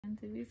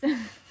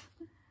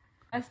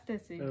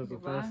Fastest eh, That was the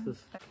diba?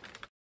 fastest.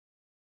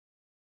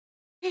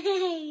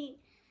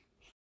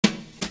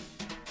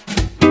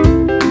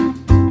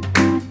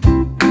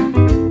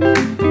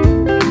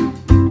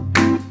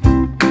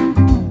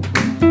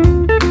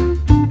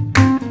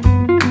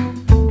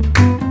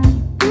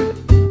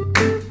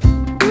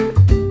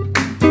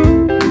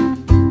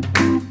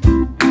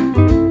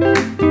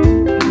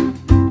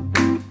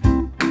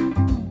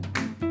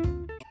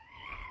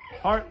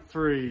 Part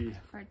 3.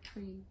 Part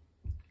 3.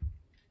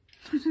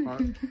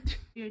 Part,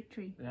 Your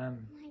tree. yeah,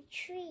 My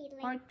tree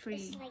Part 3.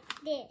 is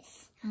like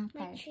this. My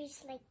Okay.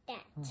 tree's like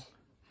that.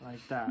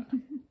 like that.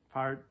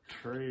 Part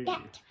 3.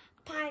 That.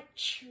 Part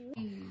 3.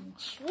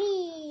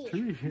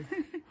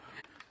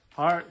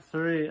 Part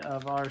 3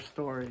 of our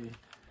story.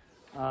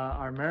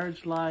 Our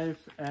marriage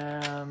life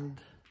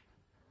and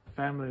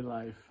family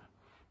life.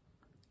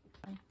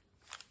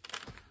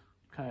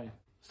 Okay.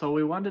 So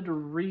we wanted to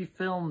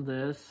refilm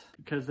this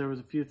because there was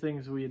a few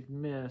things we had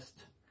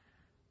missed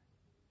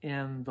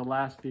in the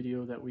last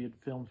video that we had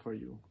filmed for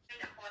you.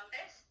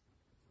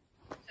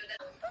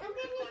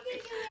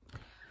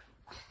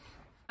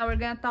 Now we're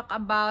gonna talk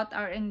about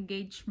our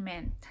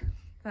engagement.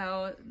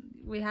 So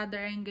we had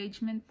our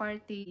engagement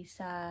party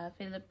sa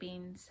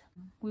Philippines.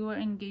 We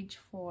were engaged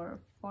for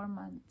 4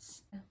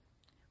 months.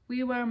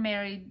 We were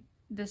married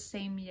the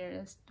same year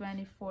as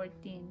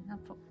 2014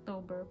 of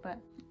October,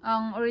 but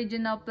ang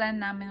original plan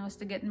namin was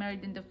to get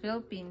married in the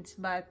Philippines,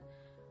 but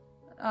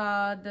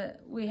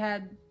we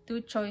had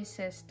 2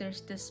 choices.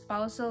 There's the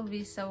spousal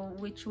visa,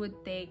 which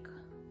would take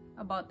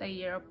about a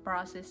year of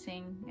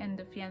processing, and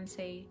the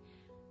fiancé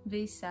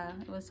visa,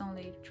 it was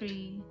only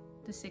 3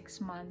 to 6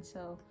 months,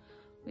 so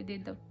we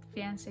did the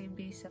fiancé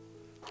visa.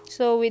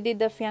 So we did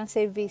the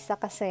fiancé visa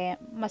kasi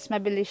mas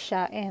mabilis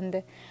siya,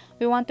 and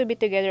we want to be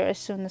together as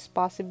soon as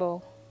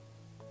possible.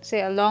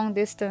 Kasi a long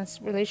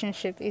distance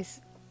relationship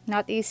is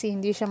not easy,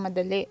 hindi siya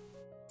madali.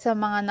 Sa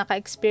mga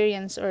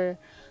naka-experience or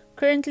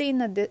currently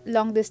in a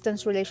long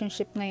distance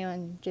relationship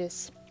ngayon,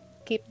 just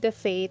keep the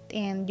faith,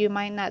 and you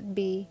might not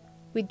be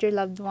with your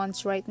loved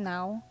ones right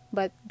now,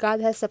 but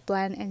God has a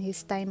plan and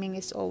His timing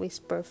is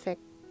always perfect.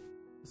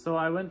 So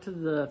I went to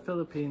the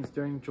Philippines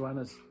during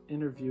Joana's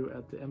interview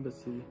at the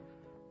embassy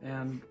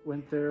and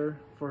went there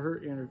for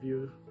her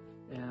interview,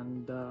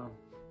 and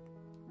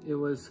it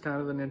was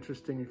kind of an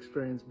interesting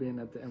experience being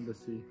at the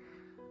embassy.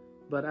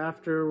 But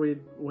after we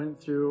went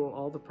through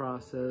all the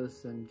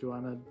process and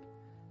Joana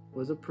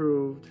was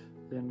approved,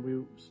 then we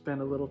spent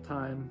a little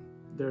time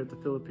there at the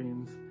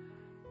Philippines,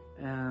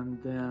 and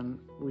then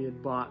we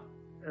had bought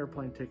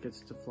airplane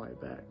tickets to fly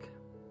back.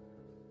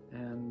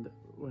 And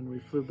when we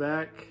flew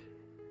back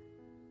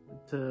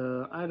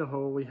to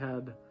Idaho, we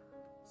had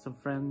some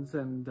friends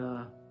and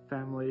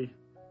family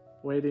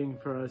waiting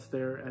for us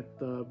there at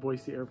the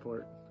Boise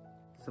airport.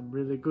 Some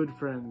really good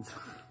friends.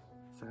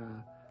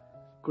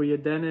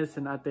 Kuya Dennis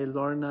and Ate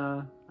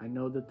Lorna. I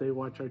know that they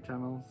watch our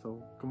channel,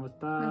 so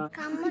kumusta?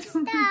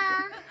 Kamusta?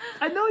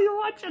 I know you're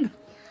watching!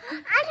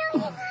 I know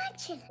you're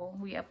watching.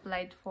 We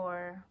applied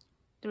for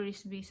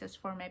tourist visas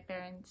for my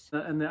parents.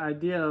 And the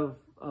idea of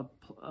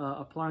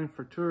applying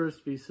for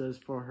tourist visas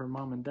for her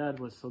mom and dad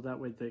was so that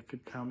way they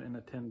could come and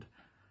attend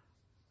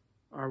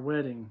our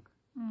wedding.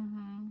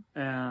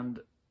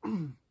 And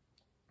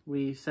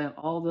we sent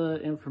all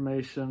the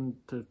information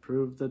to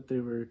prove that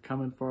they were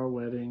coming for our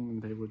wedding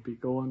and they would be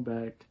going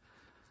back.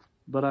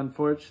 But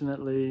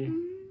unfortunately,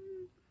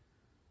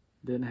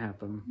 didn't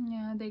happen.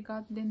 Yeah, they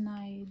got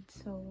denied,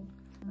 so...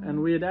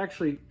 And we had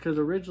actually, because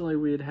originally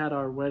we had had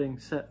our wedding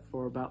set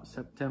for about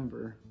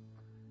September.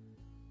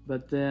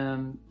 But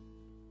then,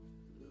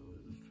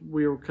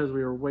 because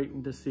we were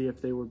waiting to see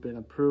if they were been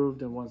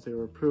approved, and once they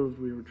were approved,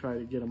 we would try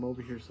to get them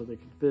over here so they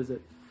could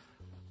visit.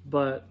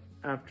 But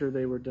after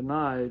they were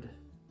denied,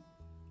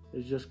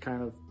 it's just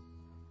kind of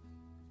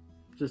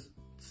just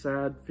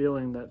sad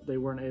feeling that they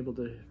weren't able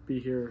to be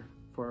here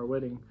for our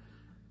wedding.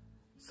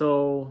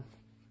 So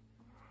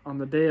on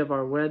the day of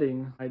our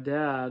wedding, my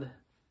dad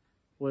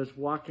was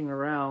walking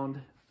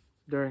around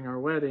during our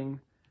wedding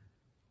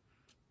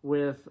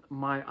with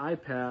my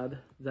iPad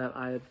that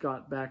I had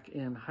got back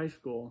in high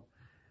school,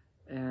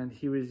 and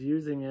he was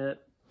using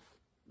it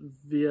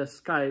via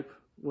Skype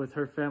with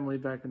her family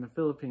back in the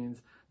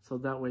Philippines, so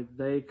that way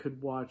they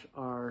could watch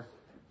our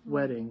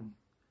wedding.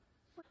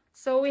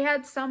 So we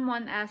had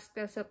someone ask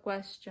us a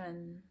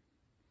question.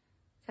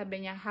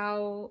 Sabi niya,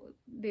 how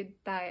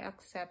did Ty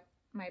accept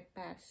my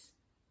past?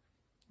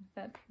 Is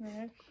that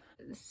correct?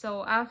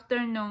 So after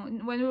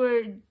when we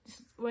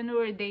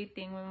were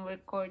dating, when we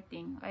were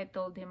courting, I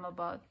told him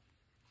about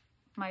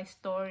my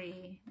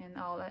story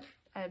and all that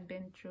I've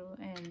been through.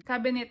 And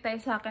sabi ni Ty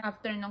sa akin,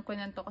 after nung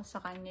kunento ko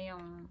sa kanya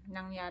yung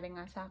nangyari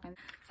nga sa akin,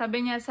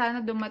 sabi niya,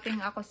 sana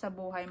dumating ako sa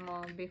buhay mo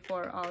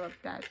before all of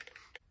that.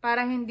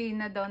 Para hindi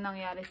na daw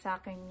nangyari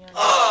sa akin yun.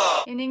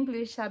 In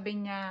English, sabi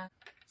niya.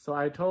 So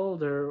I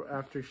told her,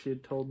 after she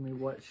had told me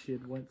what she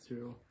had went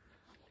through,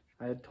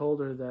 I had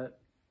told her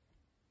that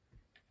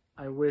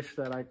I wish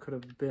that I could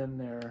have been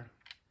there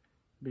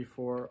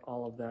before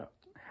all of that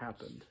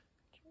happened.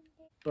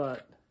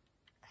 But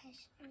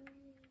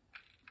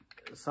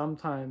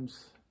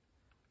sometimes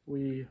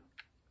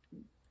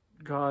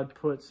God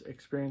puts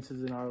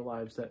experiences in our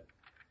lives that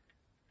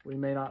we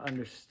may not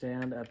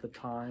understand at the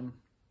time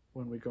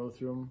when we go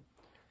through them,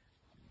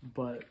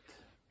 but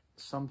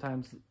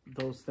sometimes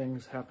those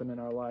things happen in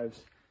our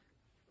lives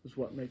is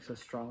what makes us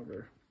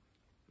stronger.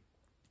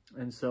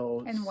 And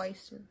so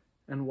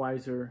and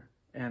wiser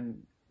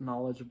and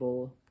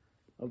knowledgeable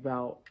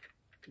about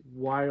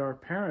why our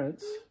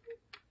parents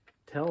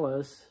tell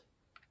us,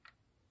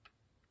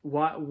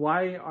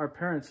 why our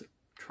parents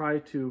try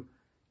to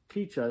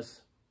teach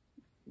us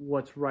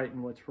what's right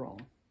and what's wrong.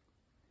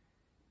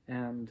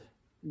 And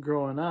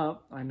growing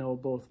up, I know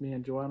both me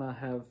and Joanna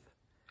have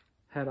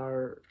had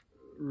our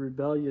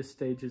rebellious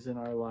stages in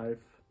our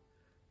life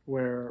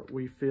where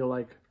we feel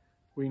like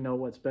we know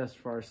what's best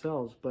for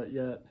ourselves, but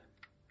yet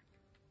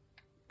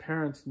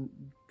parents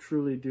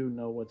truly do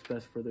know what's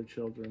best for their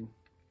children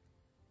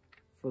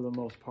for the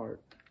most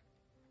part,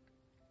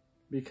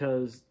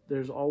 because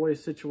there's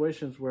always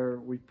situations where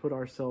we put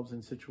ourselves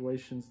in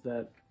situations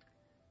that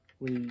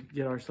we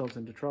get ourselves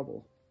into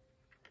trouble,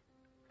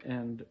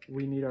 and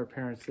we need our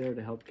parents there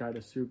to help guide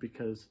us through,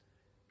 because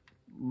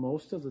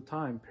most of the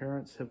time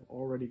parents have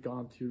already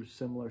gone through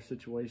similar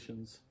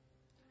situations,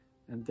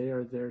 and they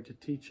are there to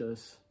teach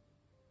us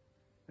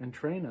and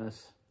train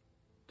us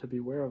to be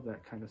aware of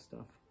that kind of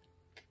stuff.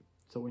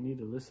 So we need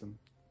to listen.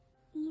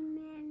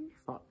 Amen.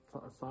 Thought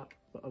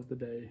of the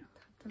day.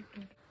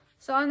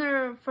 So on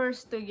our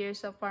first 2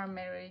 years of our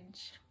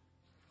marriage,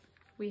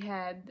 we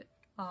had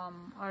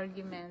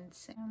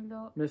arguments and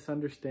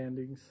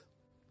Misunderstandings.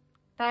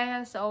 Ty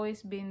has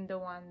always been the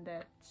one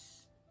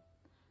that's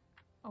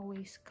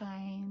always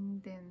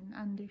kind and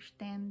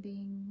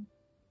understanding.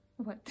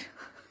 What?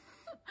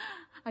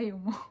 Ayaw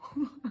mo.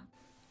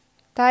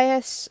 Ty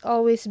has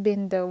always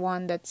been the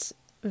one that's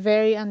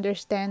very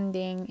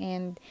understanding,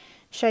 and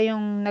siya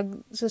yung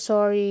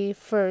nagsusorry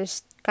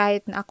first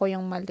kahit na ako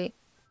yung mali.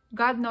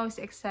 God knows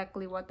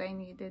exactly what I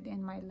needed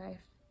in my life.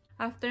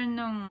 After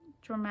nung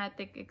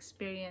traumatic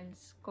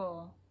experience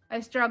ko, I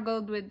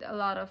struggled with a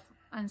lot of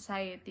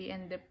anxiety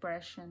and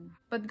depression.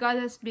 But God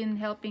has been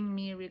helping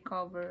me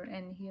recover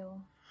and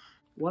heal.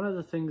 One of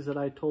the things that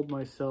I told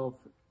myself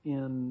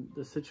in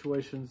the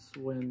situations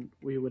when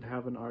we would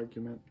have an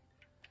argument,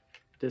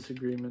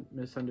 disagreement,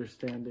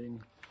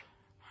 misunderstanding,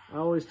 I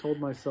always told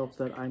myself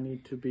that I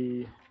need to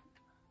be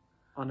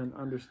on an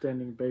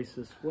understanding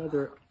basis,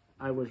 whether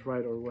I was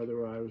right or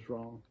whether I was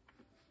wrong.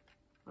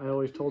 I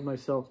always told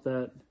myself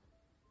that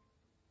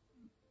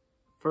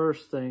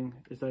first thing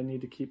is I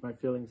need to keep my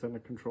feelings under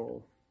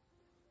control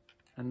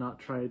and not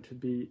try to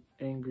be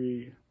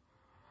angry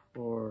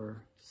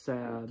or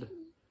sad,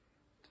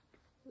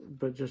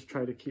 but just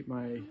try to keep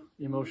my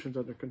emotions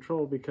under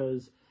control,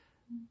 because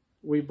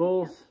we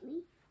both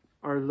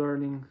are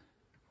learning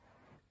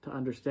to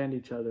understand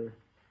each other.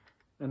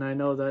 And I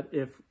know that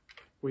if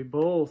we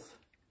both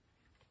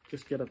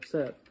just get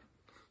upset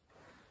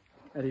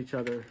at each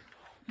other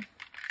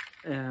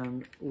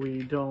and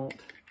we don't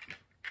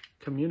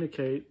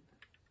communicate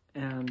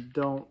and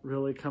don't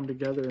really come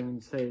together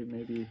and say,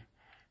 maybe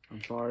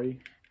I'm sorry,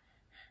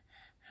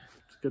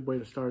 it's a good way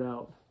to start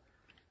out,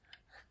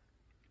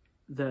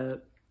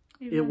 that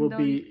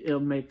it'll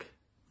make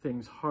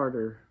things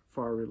harder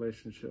for our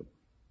relationship.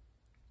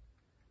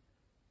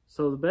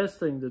 So the best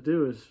thing to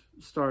do is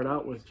start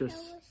out with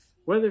just,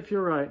 whether if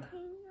you're right,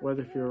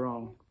 whether if you're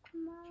wrong,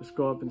 just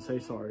go up and say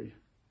sorry,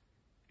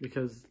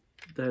 because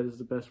that is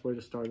the best way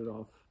to start it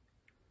off.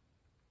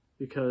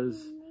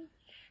 Because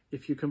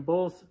if you can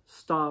both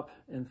stop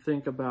and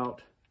think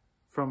about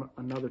from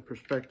another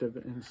perspective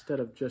instead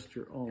of just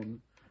your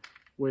own,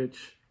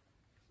 which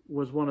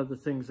was one of the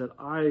things that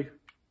I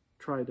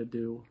tried to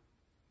do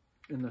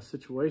in the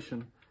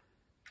situation,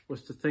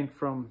 was to think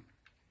from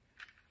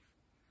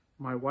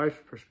my wife's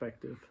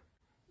perspective,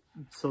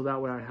 so that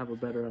way I have a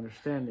better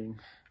understanding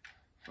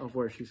of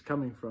where she's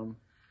coming from,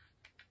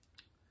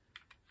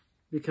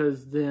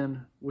 because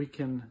then we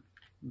can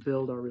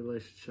build our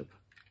relationship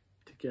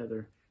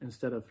together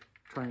instead of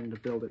trying to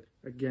build it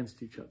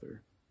against each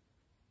other.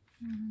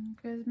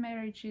 Because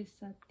marriage is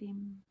a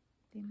team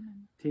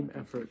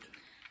effort.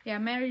 Yeah,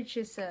 marriage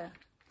is a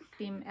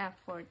team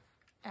effort.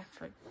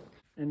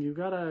 And you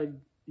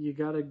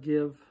gotta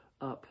give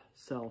up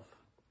self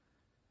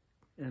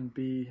and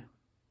be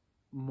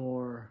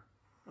more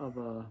of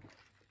a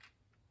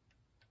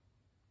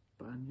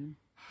Bunyan.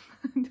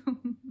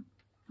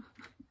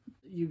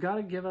 You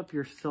gotta give up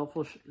your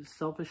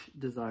selfish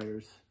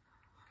desires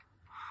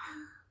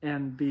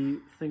and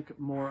think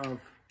more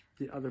of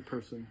the other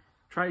person.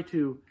 Try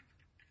to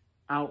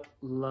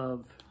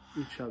out-love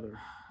each other,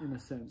 in a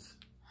sense.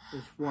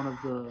 It's one of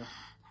the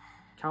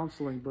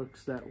counseling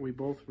books that we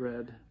both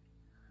read,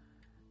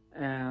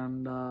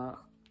 and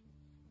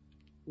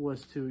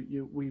was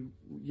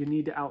you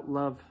need to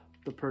outlove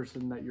the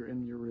person that you're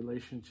in your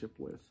relationship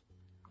with.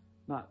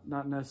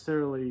 Not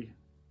necessarily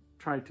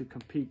try to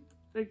compete.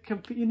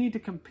 You need to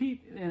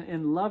compete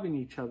in loving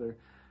each other,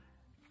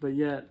 but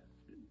yet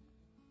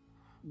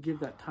give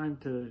that time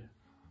to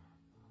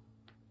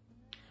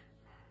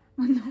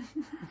No.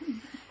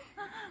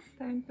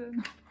 Time to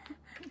know.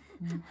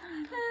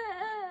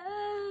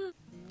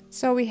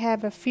 So we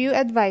have a few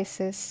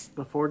advices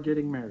before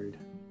getting married.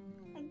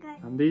 I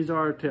And these are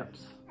our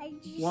tips.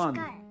 just One.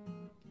 got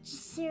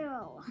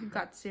 0. We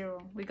got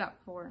 0. We got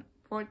 4.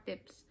 4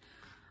 tips.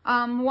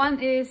 One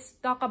is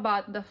talk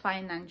about the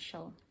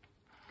financial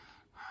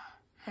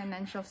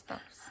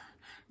stuffs.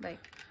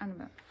 Like, ano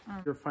ba?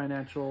 Your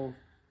financial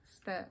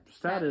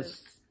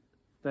Status.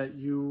 that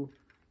you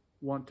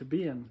want to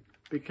be in,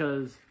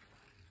 because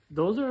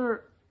those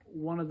are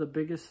one of the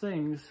biggest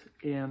things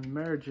in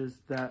marriages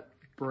that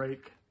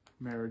break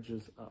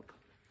marriages up,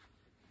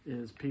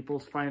 is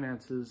people's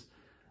finances.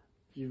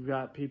 You've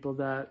got people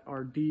that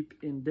are deep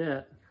in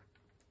debt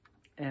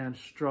and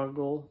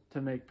struggle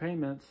to make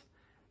payments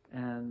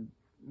and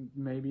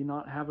maybe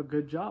not have a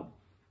good job.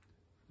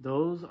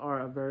 Those are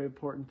a very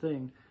important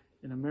thing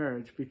in a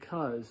marriage,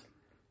 because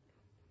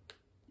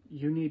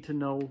you need to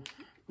know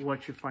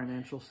what your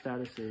financial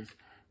status is,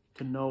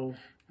 to know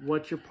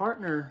what your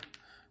partner,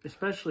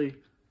 especially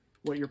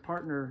what your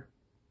partner,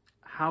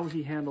 how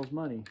he handles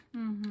money.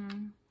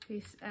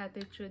 His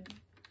attitude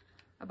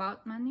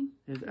about money.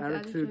 His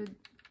attitude,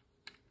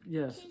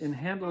 yes, in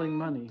handling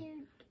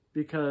money.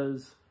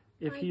 Because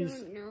if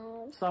he's don't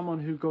know. someone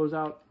who goes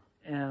out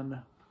and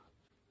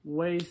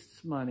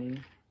wastes money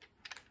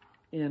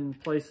in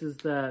places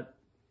that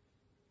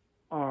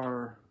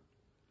are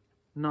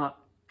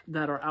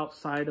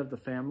outside of the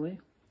family,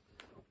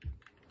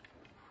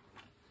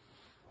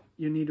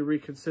 you need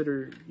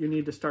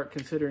to start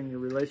considering your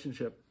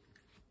relationship.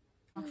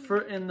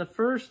 In the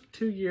first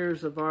 2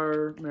 years of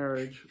our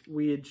marriage,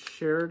 we had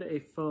shared a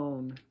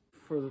phone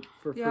for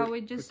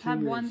we just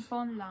have one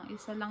phone lang.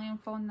 Isa lang yung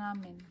phone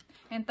namin.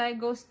 And Ty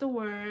goes to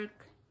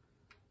work.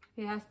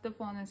 He has the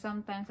phone, and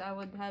sometimes I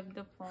would have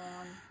the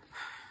phone.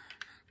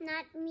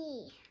 Not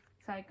me.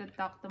 So I could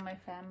talk to my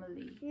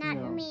family.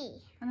 Not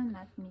me. Ano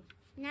not me?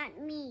 Not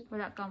me.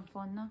 Wala kang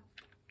phone, no?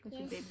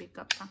 Kasi Yes. baby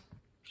ka pa.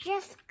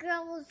 Just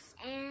girls,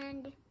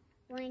 and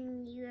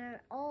when you're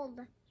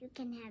old, you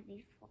can have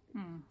a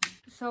phone.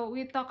 So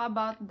we talk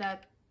about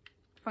that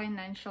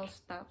financial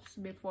stuffs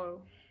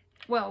before.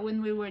 Well,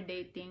 when we were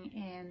dating,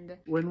 and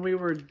when we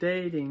were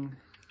dating,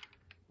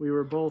 we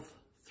were both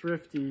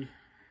thrifty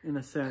in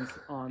a sense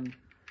on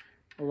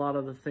a lot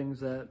of the things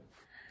that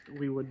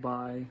we would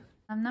buy.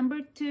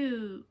 number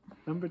 2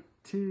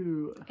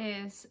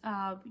 is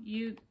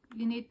you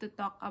need to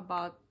talk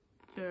about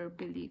your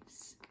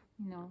beliefs,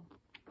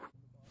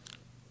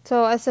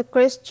 So as a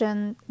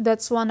Christian,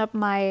 that's one of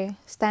my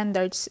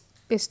standards,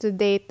 is to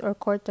date or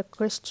court a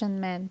Christian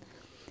man.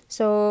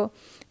 So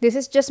this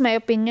is just my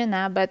opinion,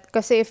 but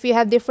kasi if you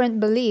have different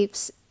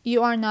beliefs,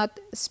 you are not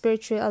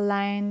spiritually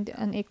aligned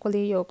and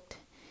equally yoked.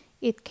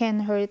 It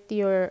can hurt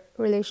your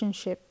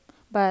relationship.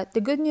 But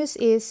the good news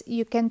is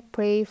you can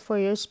pray for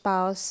your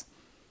spouse.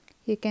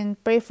 You can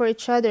pray for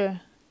each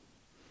other.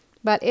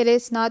 But it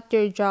is not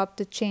your job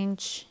to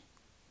change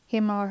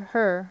him or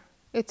her.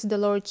 It's the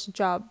Lord's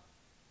job.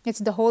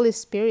 It's the Holy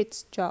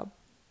Spirit's job.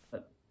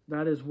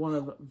 That is one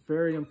of the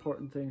very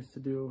important things to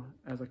do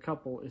as a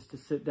couple, is to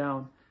sit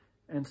down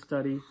and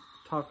study,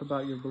 talk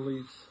about your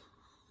beliefs,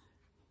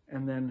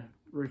 and then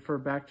refer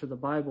back to the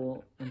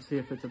Bible and see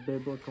if it's a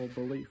biblical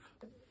belief.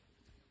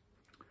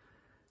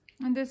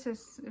 And this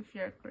is if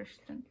you're a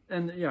Christian.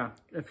 And yeah,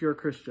 if you're a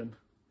Christian.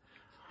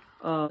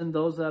 And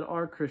those that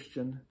are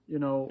Christian,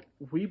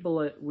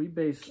 we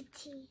base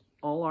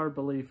all our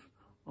belief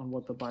on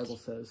what the Bible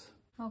says.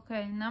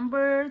 Okay,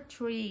 number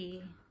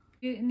 3.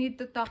 You need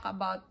to talk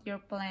about your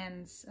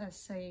plans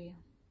as a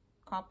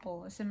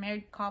couple, as a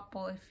married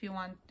couple, if you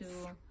want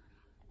to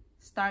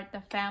start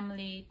a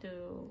family,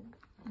 to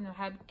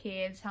have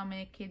kids, how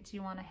many kids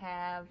you want to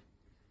have.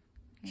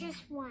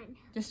 Just one.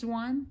 Just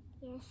one?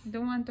 Yes. You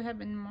don't want to have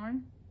any more?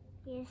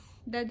 Yes.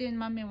 Daddy and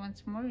mommy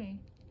wants more.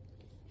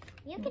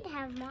 You can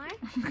have more.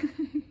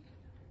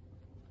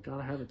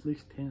 Gotta have at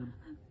least 10.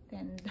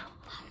 10.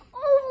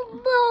 Oh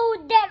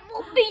no, that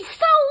will be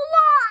so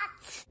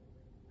lot.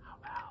 How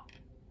about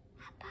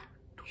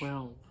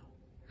 12?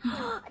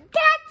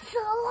 That's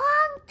a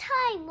long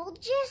time. We'll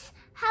just,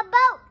 how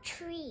about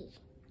 3?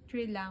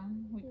 3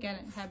 lang. We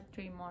can have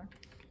 3 more.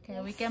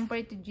 Okay, we can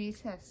pray to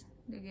Jesus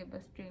to give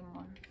us 3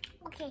 more.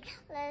 Okay,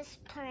 let's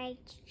pray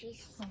to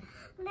Jesus.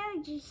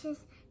 Lord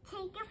Jesus,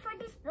 thank you for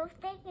this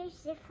birthday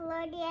gift.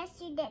 Lord, I ask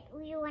you that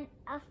we want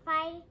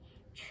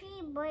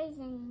 3 boys,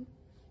 and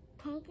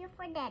thank you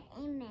for that.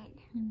 Amen.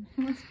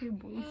 What's 3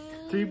 boys?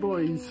 3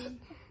 boys.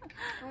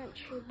 I want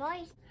 3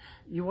 boys.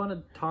 You want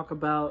to talk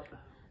about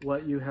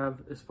what you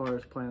have as far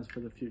as plans for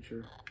the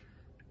future,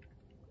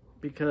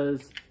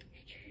 because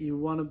you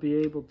want to be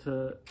able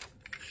to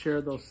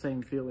share those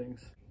same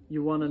feelings.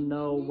 You want to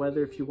know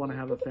whether if you want to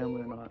have a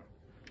family or not,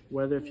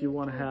 whether if you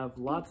want to have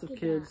lots of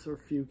kids or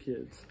few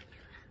kids.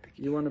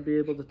 You want to be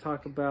able to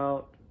talk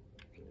about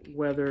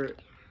whether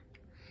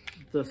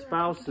the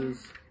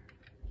spouses,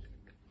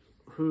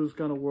 who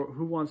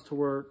wants to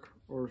work,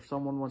 or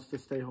someone wants to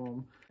stay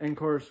home. And of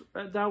course,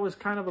 that was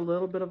kind of a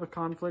little bit of a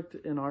conflict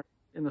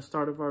in the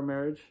start of our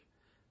marriage,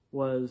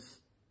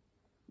 was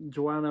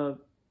Joanna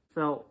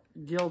felt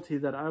guilty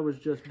that I was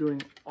just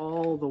doing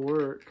all the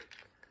work,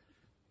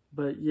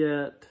 but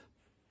yet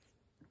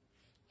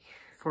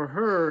for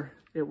her,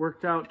 it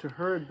worked out to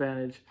her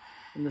advantage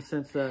in the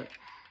sense that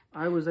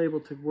I was able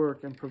to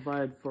work and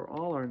provide for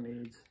all our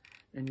needs,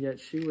 and yet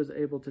she was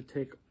able to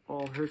take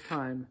all her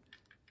time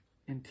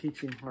in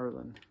teaching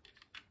Harlan.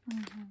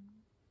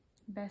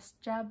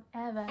 Best job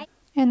ever.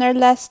 And our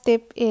last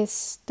tip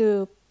is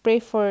to pray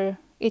for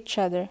each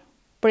other.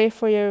 Pray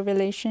for your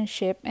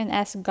relationship and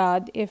ask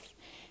God if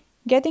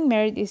getting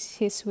married is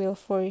His will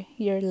for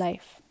your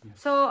life.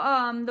 So,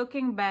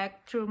 looking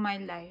back through my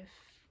life,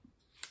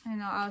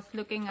 I was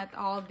looking at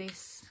all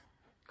these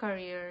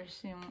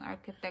careers, yung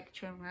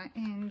architecture nga,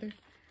 and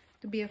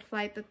to be a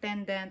flight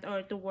attendant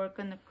or to work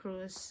on a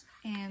cruise,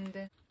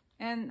 and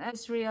I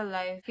just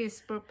realized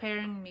He's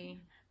preparing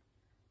me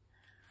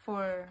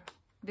for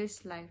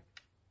this life,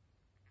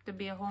 to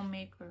be a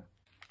homemaker,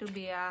 to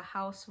be a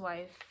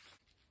housewife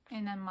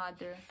and a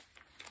mother.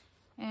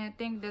 And I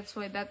think that's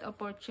why that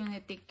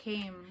opportunity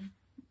came,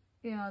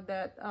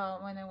 that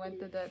when I went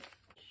to that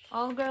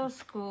all-girls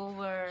school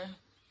where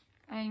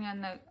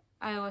I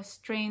was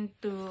trained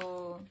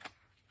to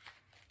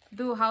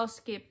do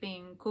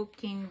housekeeping,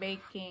 cooking,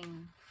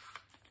 baking,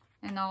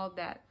 and all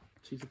that.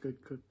 She's a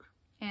good cook.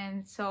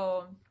 And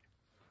so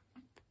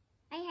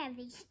I have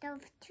a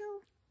stove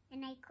too,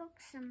 and I cook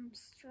some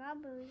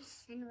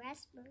strawberries and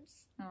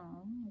raspberries.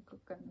 oh,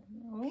 cook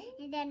oh,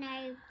 And then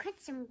I cut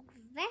some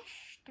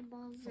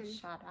vegetables and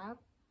shut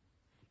up.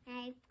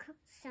 I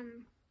cooked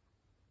some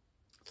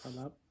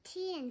Salad.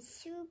 tea and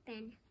soup,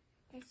 and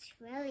it's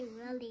really,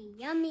 really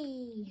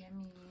yummy.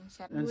 Yummy.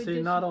 And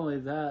see, not only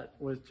that,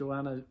 with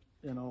Joanna,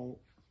 the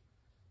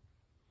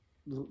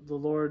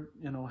Lord,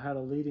 had a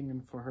leading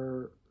in for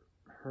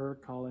her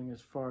calling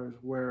as far as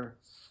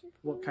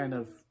what kind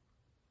of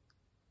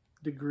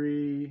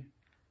degree,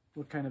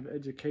 what kind of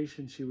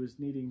education she was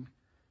needing.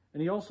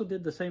 And He also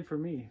did the same for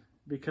me,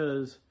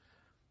 because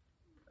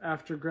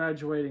after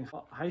graduating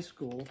high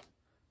school,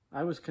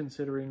 I was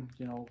considering,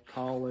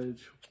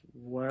 college,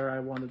 where I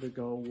wanted to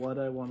go, what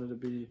I wanted to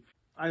be.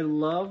 I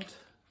loved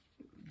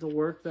the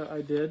work that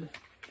I did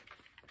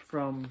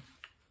from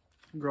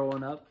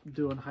growing up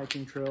doing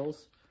hiking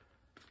trails,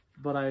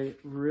 but I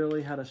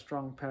really had a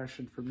strong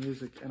passion for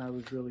music, and I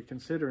was really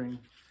considering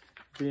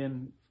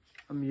being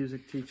a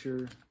music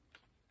teacher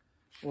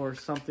or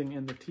something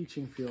in the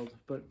teaching field,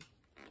 but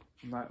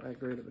I'm not that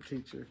great of a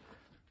teacher.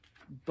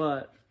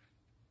 But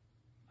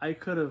I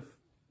could have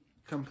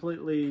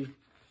completely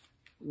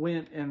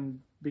went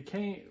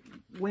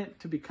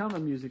to become a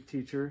music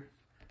teacher,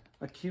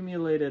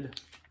 accumulated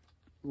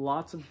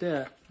lots of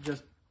debt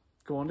just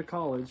going to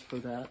college for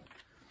that.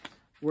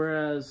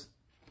 Whereas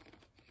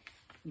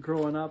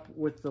growing up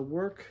with the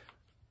work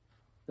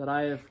that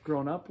I have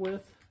grown up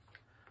with,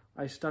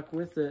 I stuck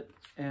with it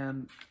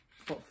and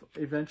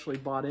eventually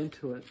bought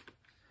into it.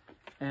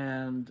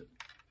 And,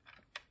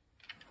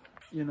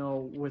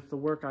 with the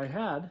work I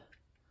had,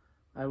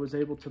 I was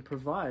able to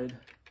provide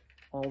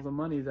all the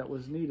money that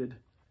was needed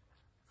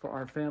for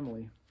our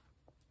family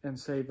and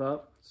save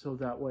up so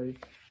that way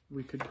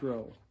we could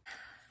grow.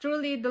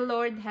 Truly, the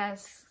Lord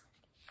has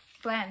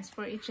plans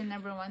for each and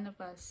every one of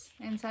us.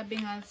 And sabi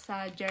nga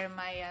sa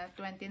Jeremiah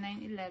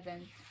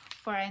 29:11,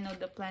 "For I know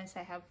the plans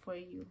I have for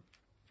you.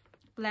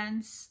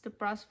 Plans to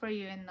prosper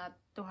you and not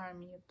to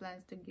harm you.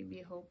 Plans to give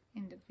you hope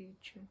in the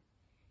future."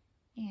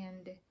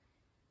 And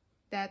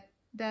that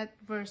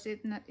verse,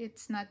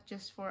 it's not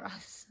just for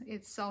us.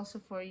 It's also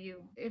for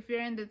you. If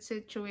you're in that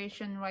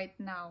situation right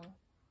now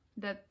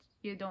that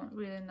you don't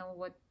really know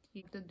what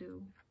you to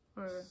do,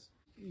 or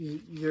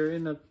you're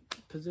in a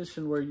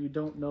position where you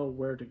don't know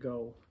where to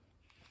go,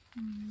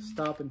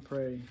 stop and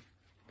pray,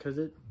 because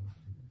it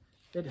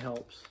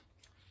helps.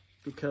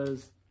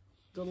 Because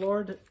the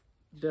Lord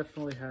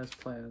definitely has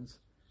plans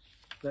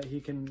that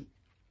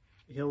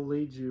He'll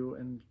lead you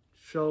and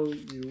show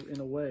you in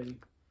a way,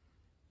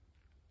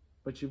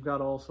 but you've got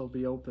to also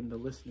be open to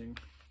listening.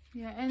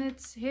 Yeah, and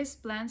His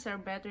plans are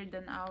better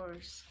than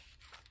ours.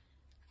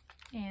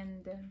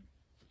 And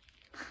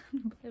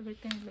every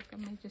time you look at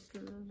me, just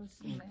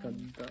listen.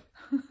 Ganda.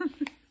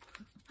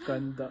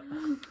 Ganda.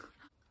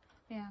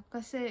 Yeah,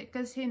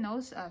 because He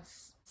knows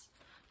us.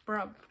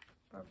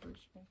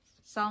 Proverbs,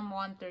 Psalm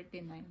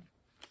 139.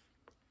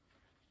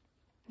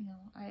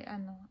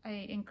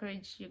 I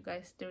encourage you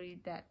guys to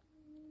read that.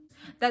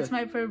 That's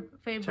my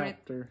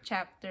favorite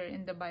chapter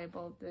in the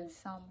Bible, the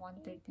Psalm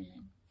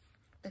 139.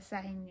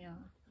 Basahin nyo.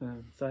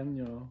 Basahin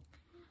nyo.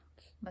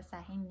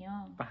 Basahin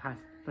nyo.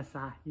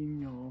 Basahin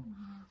nyo.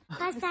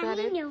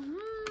 Basahin nyo.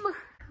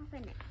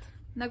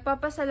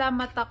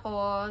 Nagpapasalamat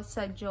ako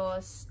sa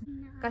Diyos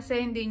kasi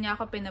hindi Niya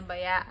ako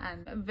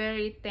pinabayaan. I'm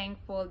very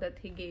thankful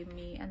that He gave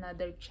me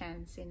another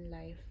chance in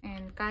life.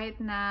 And kahit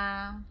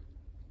na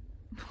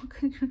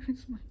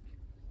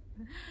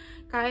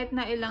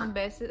ilang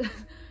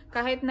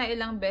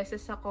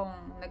beses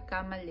akong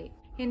nagkamali,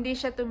 hindi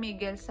Siya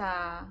tumigil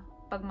sa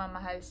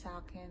pagmamahal sa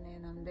akin,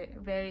 and I'm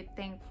very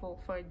thankful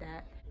for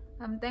that.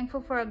 I'm thankful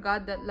for a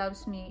God that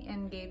loves me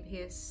and gave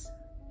His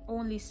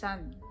only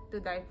Son to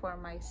die for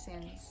my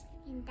sins.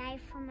 And die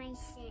for my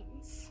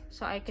sins.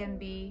 So I can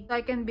be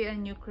a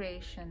new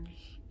creation.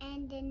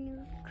 And the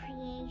new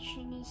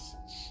creation is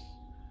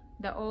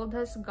The old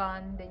has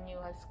gone, the new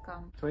has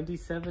come.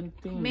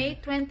 2017. May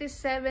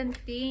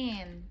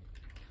 2017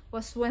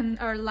 was when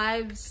our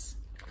lives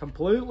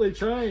Completely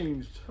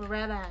changed.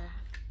 Forever.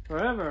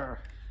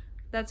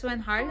 That's when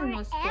Harlan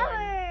was born.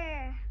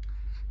 forever.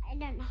 I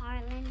don't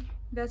Harlan.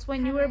 That's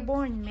when you were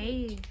born,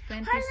 May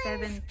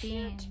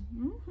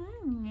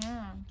 2017.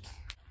 Yeah.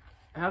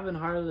 Having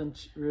Harlan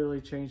really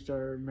changed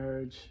our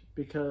marriage,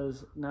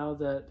 because now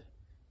that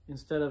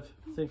instead of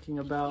thinking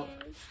about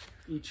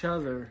each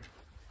other,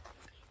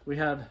 we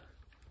had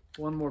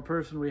one more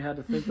person we had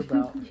to think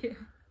about. Yeah.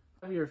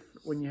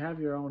 When you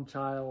have your own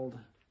child,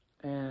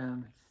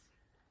 and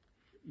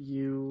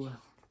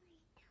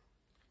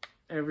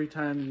every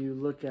time you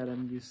look at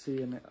him, you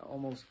see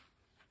almost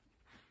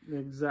the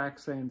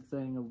exact same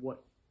thing of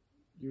what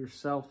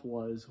yourself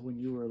was when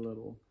you were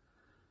little.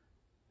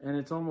 And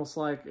it's almost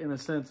like, in a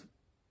sense,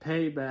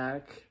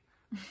 payback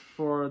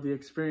for the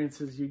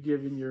experiences you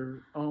give in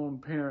your own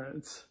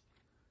parents.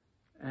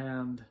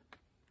 And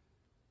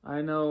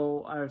I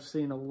know I've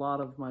seen a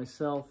lot of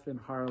myself in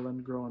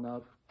Harlan growing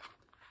up.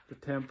 The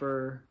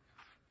temper,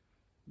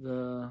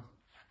 the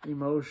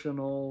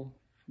emotional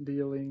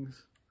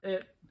dealings.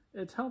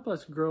 It's helped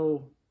us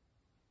grow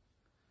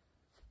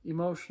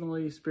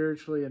emotionally,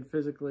 spiritually, and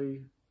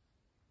physically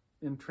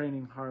in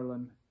training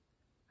Harlan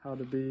how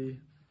to be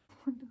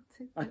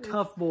a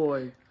tough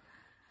boy.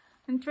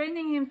 And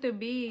training him to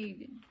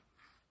be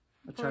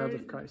a child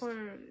of Christ.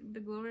 For the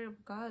glory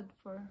of God,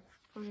 for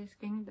His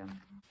kingdom.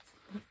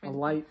 A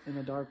light in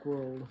a dark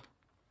world.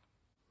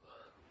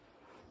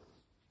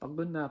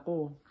 Pagod na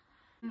ako.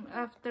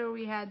 After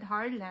we had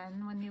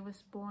Harlan, when he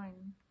was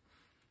born,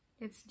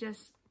 it's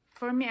just,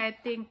 for me, I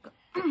think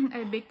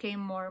I became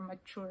more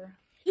mature.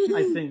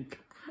 I think.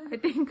 I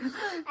can't.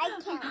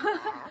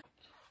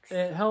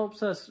 It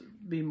helps us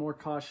be more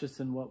cautious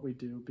in what we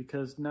do,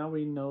 because now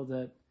we know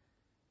that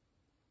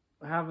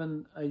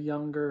having a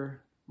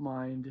younger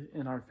mind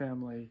in our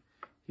family,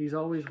 he's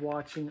always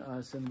watching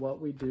us and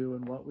what we do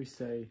and what we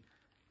say,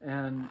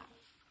 and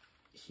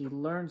he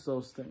learns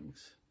those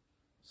things.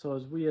 So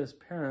as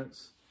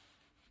parents,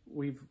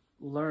 we've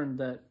learned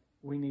that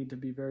we need to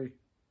be very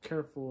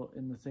careful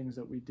in the things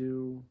that we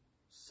do,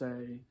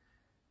 say,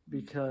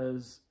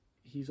 because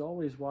he's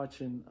always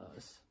watching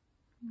us.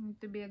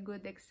 To be a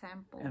good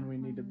example. And we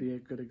need to be a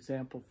good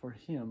example for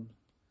him,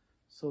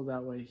 so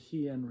that way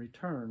he in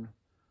return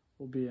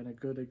will be a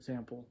good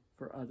example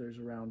for others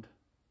around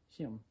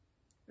him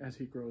as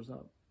he grows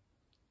up.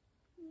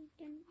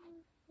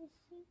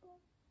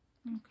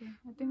 Okay,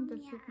 I think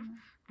that's it.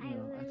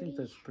 I think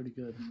that's pretty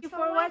good. Thank you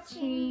for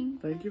watching.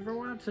 Thank you for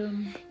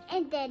watching.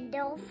 And then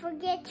don't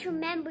forget to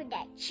remember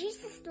that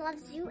Jesus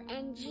loves you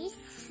and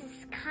Jesus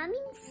is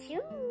coming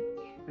soon.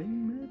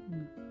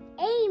 Amen.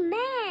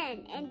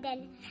 Amen. And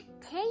then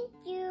thank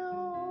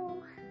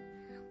you.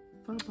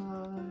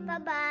 Bye-bye.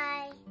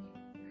 Bye-bye.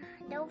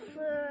 Don't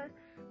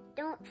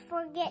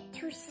forget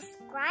to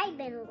subscribe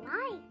and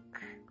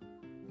like.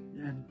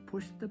 And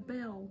push the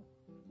bell.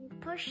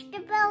 Push the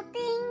bell.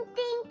 Ding,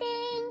 ding,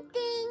 ding,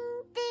 ding,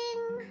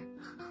 ding.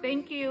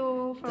 Thank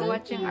you for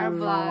watching Thank our you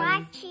vlog. for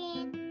watching.